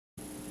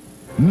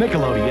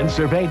Nickelodeon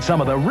surveyed some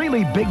of the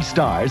really big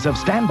stars of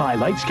standby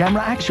lights,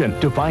 camera, action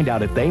to find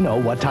out if they know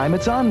what time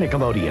it's on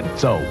Nickelodeon.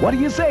 So, what do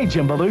you say,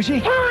 Jim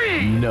Belushi?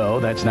 Hurry! No,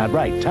 that's not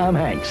right. Tom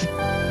Hanks.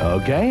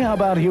 Okay, how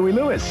about Huey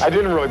Lewis? I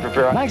didn't really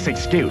prepare. Nice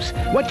excuse.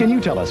 What can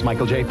you tell us,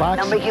 Michael J. Fox?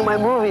 I'm making my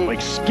movie.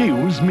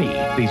 Excuse me.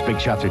 These big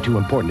shots are too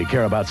important to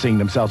care about seeing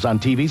themselves on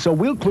TV, so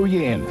we'll clue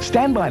you in.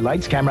 Standby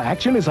Lights, Camera,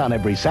 Action is on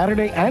every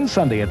Saturday and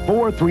Sunday at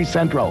 4, 3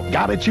 Central.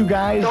 Got it, you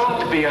guys?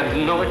 Don't be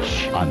a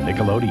notch. On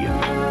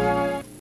Nickelodeon.